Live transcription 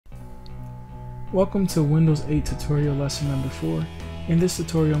Welcome to Windows 8 tutorial lesson number 4. In this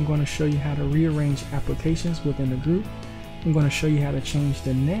tutorial I'm going to show you how to rearrange applications within a group. I'm going to show you how to change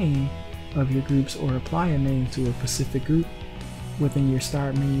the name of your groups or apply a name to a specific group within your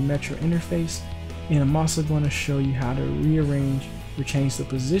Start Menu Metro interface. And I'm also going to show you how to rearrange or change the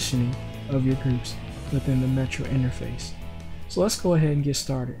positioning of your groups within the Metro interface. So let's go ahead and get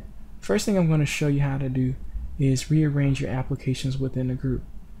started. First thing I'm going to show you how to do is rearrange your applications within a group.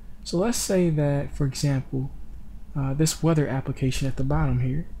 So let's say that, for example, this weather application at the bottom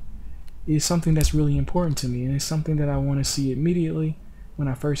here is something that's really important to me, and it's something that I want to see immediately when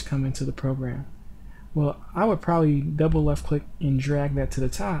I first come into the program. Well, I would probably double left click and drag that to the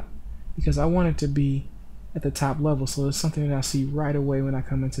top because I want it to be at the top level, so it's something that I see right away when I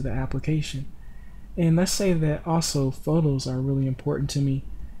come into the application. And let's say that also photos are really important to me.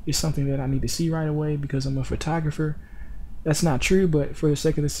 It's something that I need to see right away because I'm a photographer. That's not true, but for the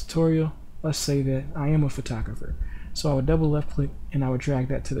sake of this tutorial, let's say that I am a photographer. So I would double left click and I would drag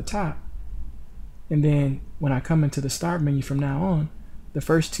that to the top. And then when I come into the start menu from now on, the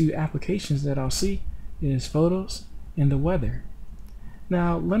first two applications that I'll see is photos and the weather.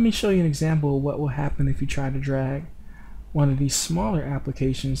 Now let me show you an example of what will happen if you try to drag one of these smaller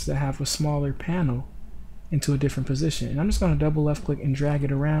applications that have a smaller panel into a different position. And I'm just going to double left click and drag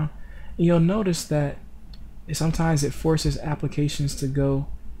it around, and you'll notice that sometimes it forces applications to go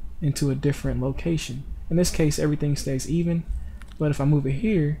into a different location. In this case, everything stays even, but if I move it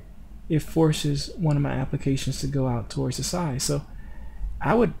here, it forces one of my applications to go out towards the side. So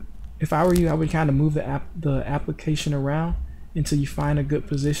I would, if I were you, I would kind of move the application around until you find a good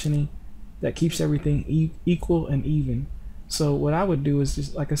positioning that keeps everything equal and even. So what I would do is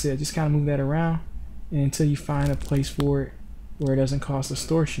just, like I said, just kind of move that around, and until you find a place for it where it doesn't cause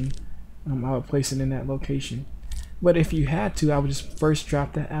distortion, I would place it in that location. But if you had to, I would just first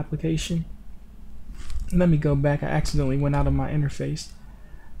drop that application. Let me go back. I accidentally went out of my interface.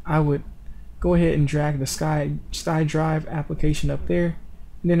 I would go ahead and drag the SkyDrive application up there,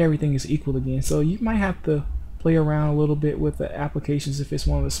 and then everything is equal again. So you might have to play around a little bit with the applications if it's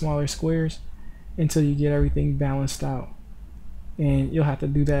one of the smaller squares until you get everything balanced out. And you'll have to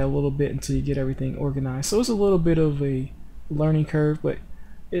do that a little bit until you get everything organized. So it's a little bit of a learning curve, but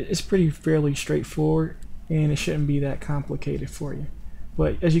it's fairly straightforward, and it shouldn't be that complicated for you.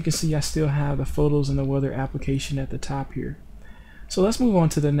 But as you can see, I still have the photos and the weather application at the top here. So let's move on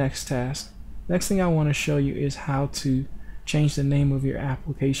to the next task. Next thing I want to show you is how to change the name of your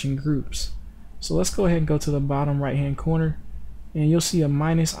application groups. So let's go ahead and go to the bottom right hand corner, and you'll see a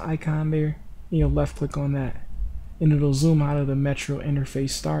minus icon there, and you'll left click on that, and it'll zoom out of the Metro interface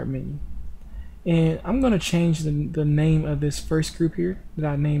start menu. And I'm going to change the name of this first group here that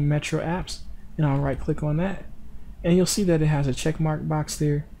I named Metro Apps, and I'll right click on that, and you'll see that it has a check mark box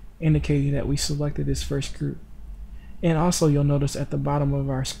there indicating that we selected this first group. And also you'll notice at the bottom of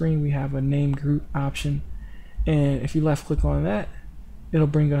our screen we have a name group option, and if you left click on that, it'll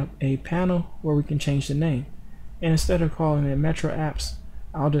bring up a panel where we can change the name. And instead of calling it Metro Apps,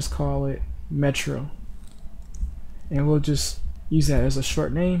 I'll just call it Metro, and we'll just use that as a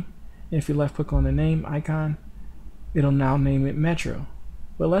short name. And if you left click on the name icon, it'll now name it Metro.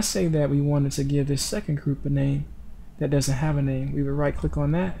 But let's say that we wanted to give this second group a name that doesn't have a name. We would right click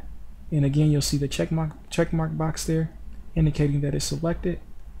on that, and again you'll see the check mark box there indicating that it's selected,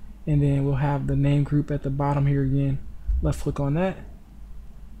 and then we'll have the name group at the bottom here again. Left click on that,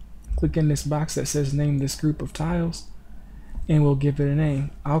 click in this box that says name this group of tiles, and we'll give it a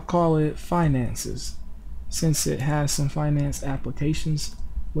name. I'll call it Finances, since it has some finance applications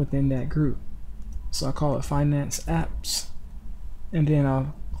within that group. So I'll call it Finance Apps, and then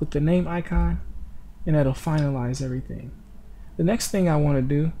I'll click the name icon, and that'll finalize everything. The next thing I want to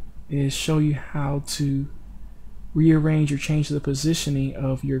do is show you how to rearrange or change the positioning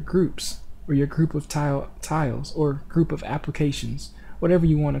of your groups, or your group of tiles or group of applications, whatever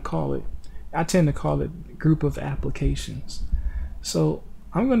you want to call it. I tend to call it group of applications. So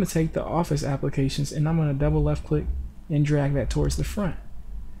I'm going to take the Office applications, and I'm going to double left click and drag that towards the front.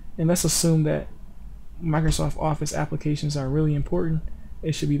 And let's assume that Microsoft Office applications are really important.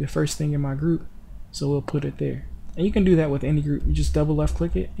 It should be the first thing in my group, so we'll put it there. And you can do that with any group. You just double left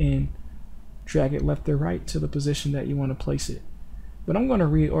click it and drag it left or right to the position that you want to place it. But I'm going to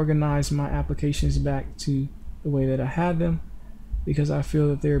reorganize my applications back to the way that I had them, because I feel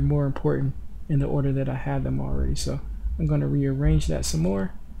that they're more important in the order that I had them already. So I'm going to rearrange that some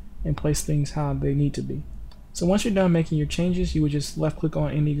more and place things how they need to be. So once you're done making your changes, you would just left click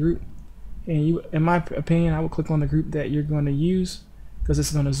on any group, and you, in my opinion, I would click on the group that you're going to use because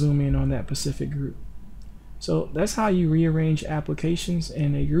it's going to zoom in on that specific group. So that's how you rearrange applications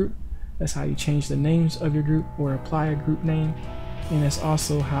in a group. That's how you change the names of your group or apply a group name. And it's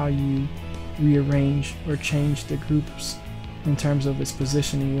also how you rearrange or change the groups in terms of its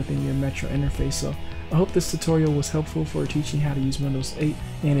positioning within your Metro interface. So I hope this tutorial was helpful for teaching how to use Windows 8.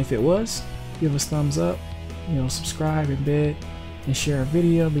 And if it was, give us thumbs up, subscribe, embed, and share our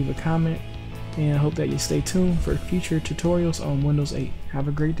video, leave a comment. And I hope that you stay tuned for future tutorials on Windows 8. Have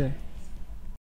a great day.